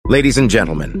Ladies and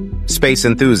gentlemen, space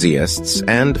enthusiasts,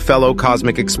 and fellow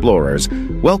cosmic explorers,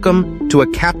 welcome to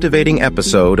a captivating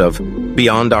episode of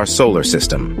Beyond Our Solar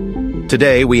System.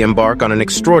 Today, we embark on an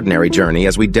extraordinary journey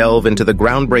as we delve into the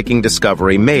groundbreaking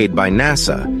discovery made by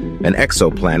NASA, an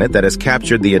exoplanet that has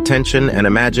captured the attention and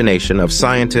imagination of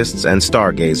scientists and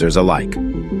stargazers alike.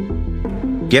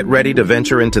 Get ready to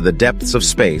venture into the depths of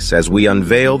space as we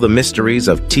unveil the mysteries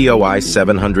of TOI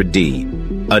 700D,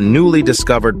 a newly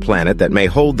discovered planet that may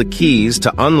hold the keys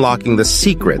to unlocking the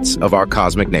secrets of our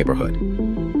cosmic neighborhood.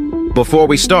 Before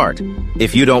we start,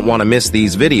 if you don't want to miss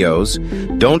these videos,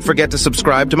 don't forget to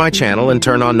subscribe to my channel and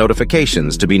turn on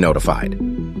notifications to be notified.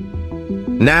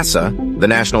 NASA, the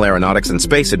National Aeronautics and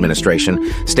Space Administration,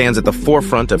 stands at the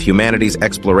forefront of humanity's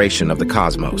exploration of the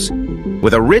cosmos.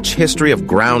 With a rich history of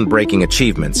groundbreaking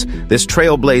achievements, this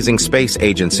trailblazing space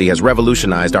agency has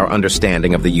revolutionized our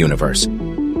understanding of the universe.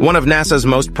 One of NASA's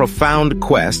most profound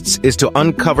quests is to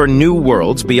uncover new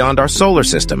worlds beyond our solar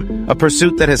system, a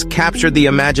pursuit that has captured the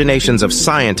imaginations of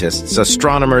scientists,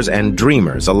 astronomers, and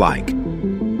dreamers alike.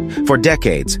 For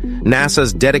decades,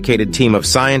 NASA's dedicated team of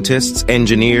scientists,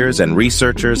 engineers, and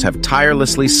researchers have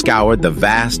tirelessly scoured the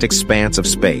vast expanse of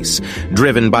space,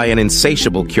 driven by an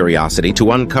insatiable curiosity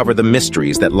to uncover the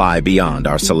mysteries that lie beyond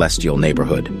our celestial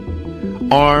neighborhood.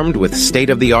 Armed with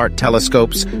state-of-the-art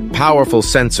telescopes, powerful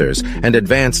sensors, and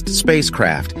advanced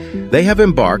spacecraft, they have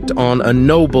embarked on a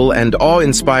noble and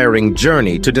awe-inspiring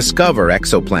journey to discover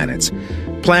exoplanets,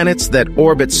 planets that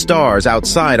orbit stars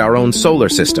outside our own solar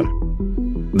system.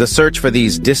 The search for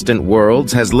these distant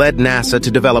worlds has led NASA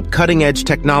to develop cutting-edge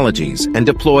technologies and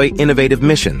deploy innovative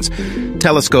missions.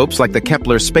 Telescopes like the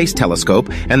Kepler Space Telescope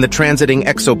and the Transiting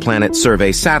Exoplanet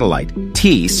Survey Satellite,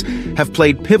 TESS, have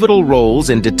played pivotal roles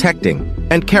in detecting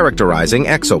and characterizing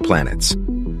exoplanets.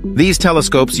 These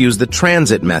telescopes use the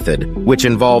transit method, which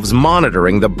involves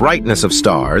monitoring the brightness of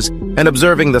stars and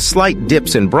observing the slight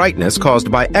dips in brightness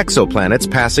caused by exoplanets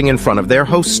passing in front of their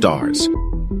host stars.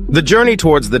 The journey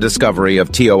towards the discovery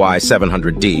of TOI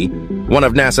 700D, one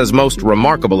of NASA's most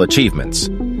remarkable achievements,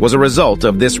 was a result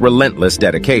of this relentless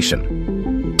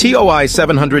dedication. TOI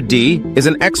 700D is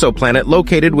an exoplanet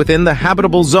located within the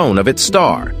habitable zone of its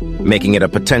star, making it a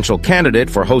potential candidate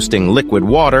for hosting liquid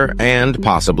water and,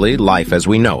 possibly, life as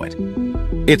we know it.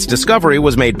 Its discovery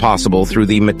was made possible through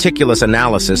the meticulous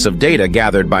analysis of data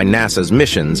gathered by NASA's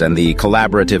missions and the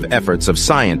collaborative efforts of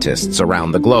scientists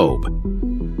around the globe.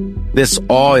 This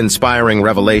awe-inspiring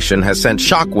revelation has sent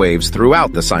shockwaves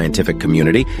throughout the scientific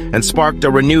community and sparked a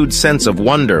renewed sense of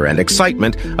wonder and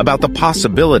excitement about the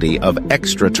possibility of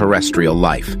extraterrestrial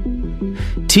life.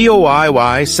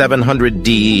 TOI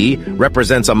 700DE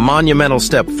represents a monumental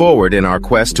step forward in our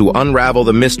quest to unravel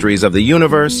the mysteries of the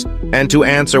universe and to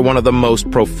answer one of the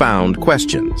most profound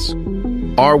questions.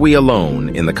 Are we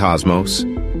alone in the cosmos?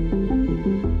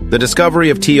 The discovery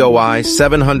of TOI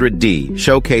 700D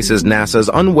showcases NASA's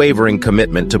unwavering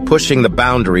commitment to pushing the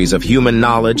boundaries of human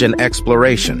knowledge and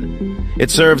exploration. It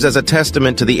serves as a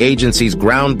testament to the agency's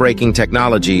groundbreaking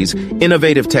technologies,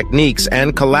 innovative techniques,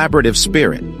 and collaborative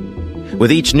spirit.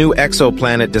 With each new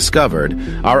exoplanet discovered,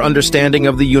 our understanding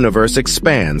of the universe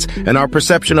expands, and our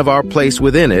perception of our place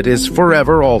within it is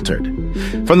forever altered.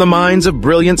 From the minds of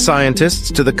brilliant scientists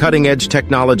to the cutting-edge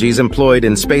technologies employed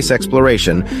in space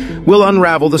exploration, we'll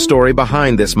unravel the story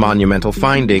behind this monumental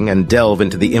finding and delve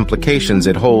into the implications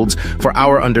it holds for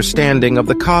our understanding of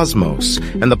the cosmos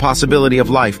and the possibility of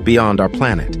life beyond our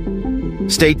planet.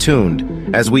 Stay tuned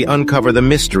as we uncover the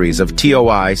mysteries of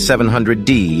TOI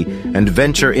 700D and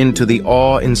venture into the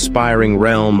awe-inspiring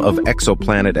realm of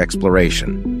exoplanet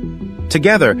exploration.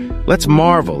 Together, let's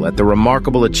marvel at the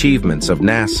remarkable achievements of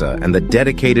NASA and the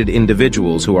dedicated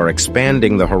individuals who are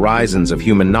expanding the horizons of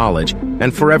human knowledge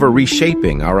and forever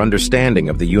reshaping our understanding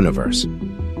of the universe.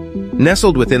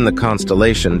 Nestled within the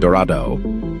constellation Dorado,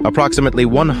 approximately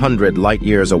 100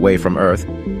 light-years away from Earth,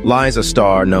 lies a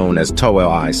star known as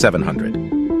TOI 700.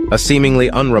 A seemingly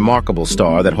unremarkable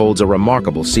star that holds a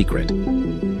remarkable secret.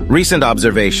 Recent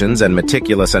observations and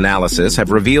meticulous analysis have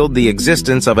revealed the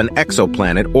existence of an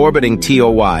exoplanet orbiting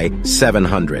TOI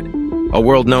 700, a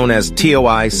world known as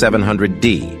TOI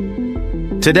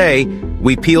 700D. Today,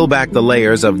 we peel back the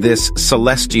layers of this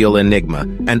celestial enigma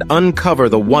and uncover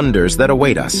the wonders that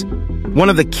await us. One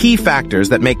of the key factors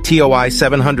that make TOI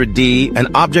 700D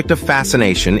an object of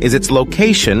fascination is its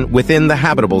location within the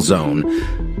habitable zone,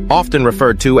 often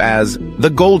referred to as the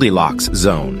Goldilocks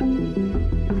zone.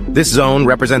 This zone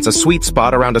represents a sweet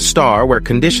spot around a star where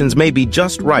conditions may be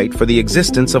just right for the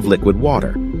existence of liquid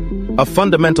water, a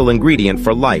fundamental ingredient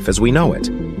for life as we know it.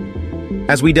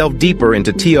 As we delve deeper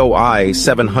into TOI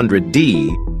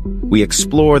 700D, we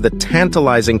explore the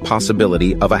tantalizing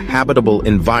possibility of a habitable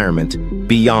environment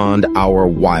beyond our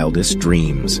wildest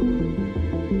dreams.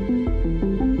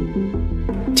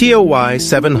 TOI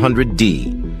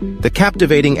 700D, the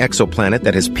captivating exoplanet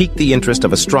that has piqued the interest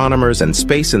of astronomers and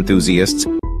space enthusiasts,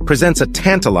 presents a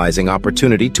tantalizing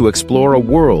opportunity to explore a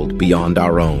world beyond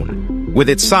our own. With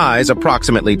its size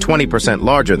approximately 20%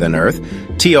 larger than Earth,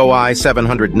 TOI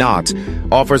 700 Naught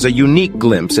offers a unique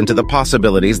glimpse into the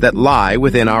possibilities that lie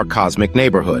within our cosmic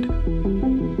neighborhood.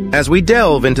 As we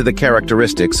delve into the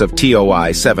characteristics of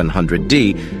TOI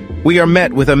 700D, we are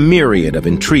met with a myriad of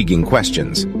intriguing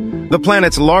questions. The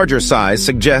planet's larger size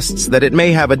suggests that it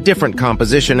may have a different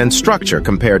composition and structure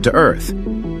compared to Earth.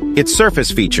 Its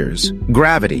surface features,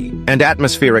 gravity, and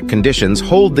atmospheric conditions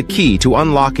hold the key to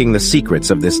unlocking the secrets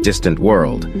of this distant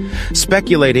world.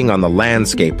 Speculating on the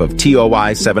landscape of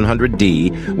TOI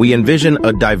 700D, we envision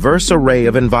a diverse array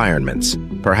of environments.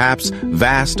 Perhaps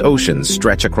vast oceans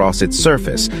stretch across its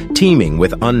surface, teeming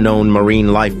with unknown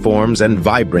marine life forms and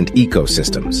vibrant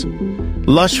ecosystems.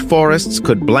 Lush forests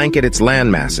could blanket its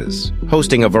landmasses,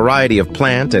 hosting a variety of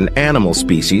plant and animal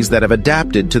species that have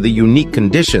adapted to the unique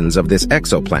conditions of this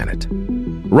exoplanet.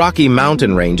 Rocky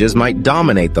mountain ranges might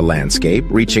dominate the landscape,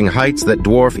 reaching heights that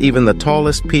dwarf even the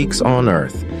tallest peaks on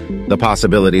Earth. The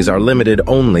possibilities are limited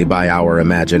only by our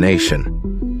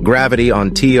imagination. Gravity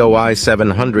on TOI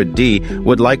 700D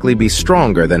would likely be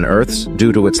stronger than Earth's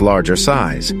due to its larger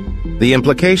size. The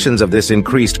implications of this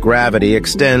increased gravity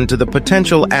extend to the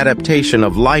potential adaptation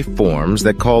of life forms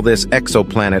that call this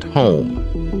exoplanet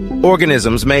home.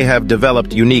 Organisms may have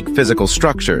developed unique physical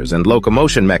structures and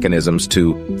locomotion mechanisms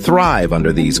to thrive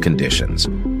under these conditions.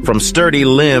 From sturdy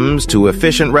limbs to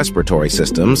efficient respiratory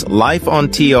systems, life on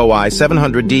TOI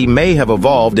 700D may have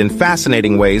evolved in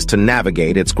fascinating ways to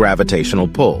navigate its gravitational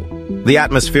pull. The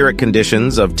atmospheric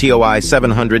conditions of TOI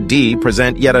 700D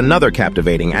present yet another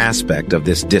captivating aspect of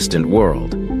this distant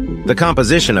world. The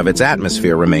composition of its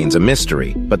atmosphere remains a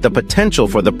mystery, but the potential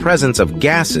for the presence of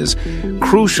gases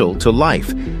crucial to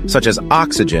life, such as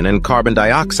oxygen and carbon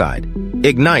dioxide,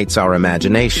 ignites our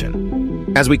imagination.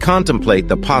 As we contemplate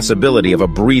the possibility of a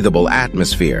breathable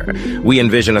atmosphere, we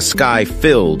envision a sky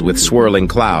filled with swirling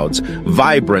clouds,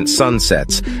 vibrant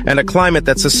sunsets, and a climate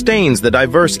that sustains the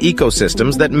diverse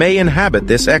ecosystems that may inhabit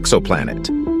this exoplanet.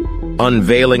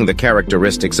 Unveiling the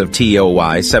characteristics of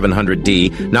TOI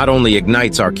 700D not only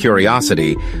ignites our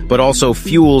curiosity, but also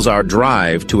fuels our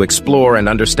drive to explore and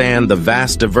understand the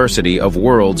vast diversity of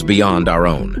worlds beyond our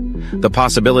own. The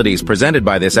possibilities presented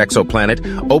by this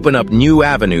exoplanet open up new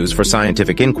avenues for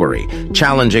scientific inquiry,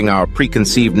 challenging our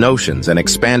preconceived notions and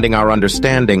expanding our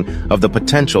understanding of the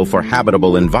potential for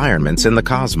habitable environments in the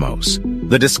cosmos.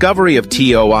 The discovery of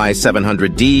TOI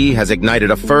 700D has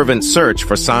ignited a fervent search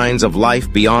for signs of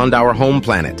life beyond our home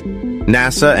planet.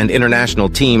 NASA and international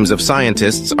teams of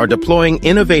scientists are deploying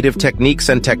innovative techniques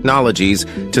and technologies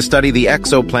to study the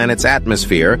exoplanet's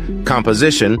atmosphere,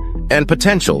 composition, and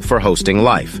potential for hosting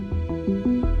life.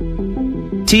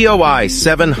 TOI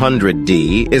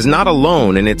 700D is not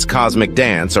alone in its cosmic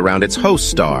dance around its host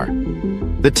star.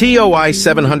 The TOI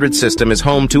 700 system is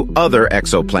home to other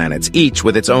exoplanets, each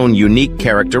with its own unique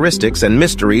characteristics and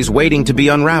mysteries waiting to be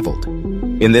unraveled.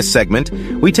 In this segment,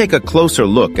 we take a closer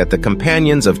look at the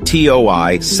companions of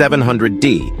TOI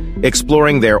 700D,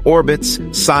 exploring their orbits,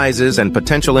 sizes, and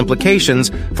potential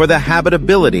implications for the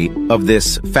habitability of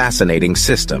this fascinating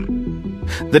system.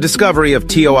 The discovery of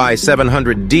TOI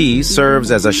 700D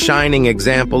serves as a shining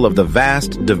example of the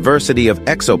vast diversity of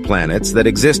exoplanets that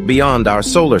exist beyond our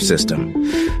solar system.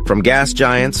 From gas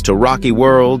giants to rocky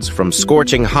worlds, from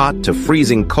scorching hot to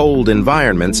freezing cold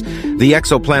environments, the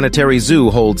exoplanetary zoo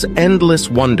holds endless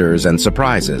wonders and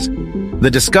surprises.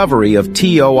 The discovery of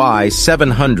TOI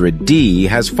 700D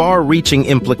has far-reaching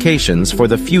implications for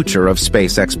the future of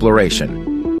space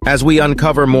exploration. As we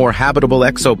uncover more habitable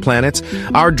exoplanets,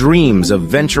 our dreams of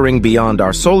venturing beyond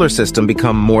our solar system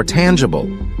become more tangible.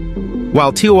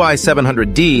 While TOI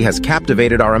 700D has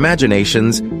captivated our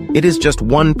imaginations, it is just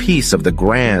one piece of the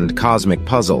grand cosmic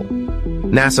puzzle.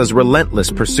 NASA's relentless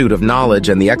pursuit of knowledge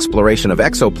and the exploration of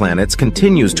exoplanets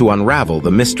continues to unravel the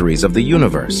mysteries of the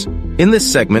universe. In this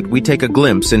segment, we take a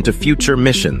glimpse into future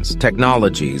missions,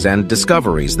 technologies, and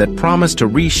discoveries that promise to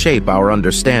reshape our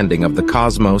understanding of the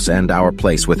cosmos and our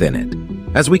place within it.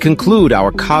 As we conclude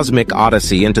our cosmic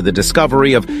odyssey into the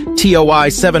discovery of TOI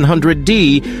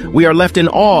 700D, we are left in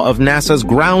awe of NASA's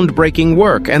groundbreaking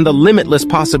work and the limitless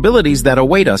possibilities that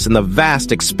await us in the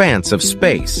vast expanse of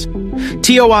space.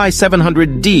 TOI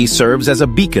 700D serves as a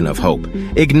beacon of hope,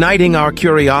 igniting our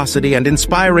curiosity and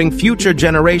inspiring future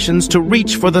generations to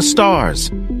reach for the stars.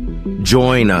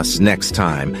 Join us next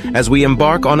time as we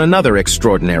embark on another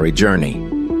extraordinary journey,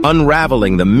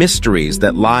 unraveling the mysteries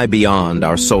that lie beyond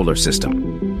our solar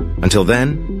system. Until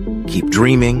then, keep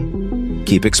dreaming,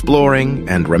 keep exploring,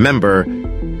 and remember,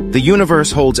 the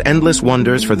universe holds endless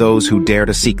wonders for those who dare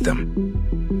to seek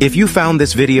them. If you found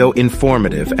this video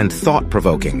informative and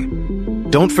thought-provoking,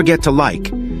 don't forget to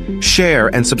like, share,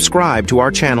 and subscribe to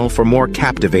our channel for more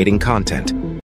captivating content.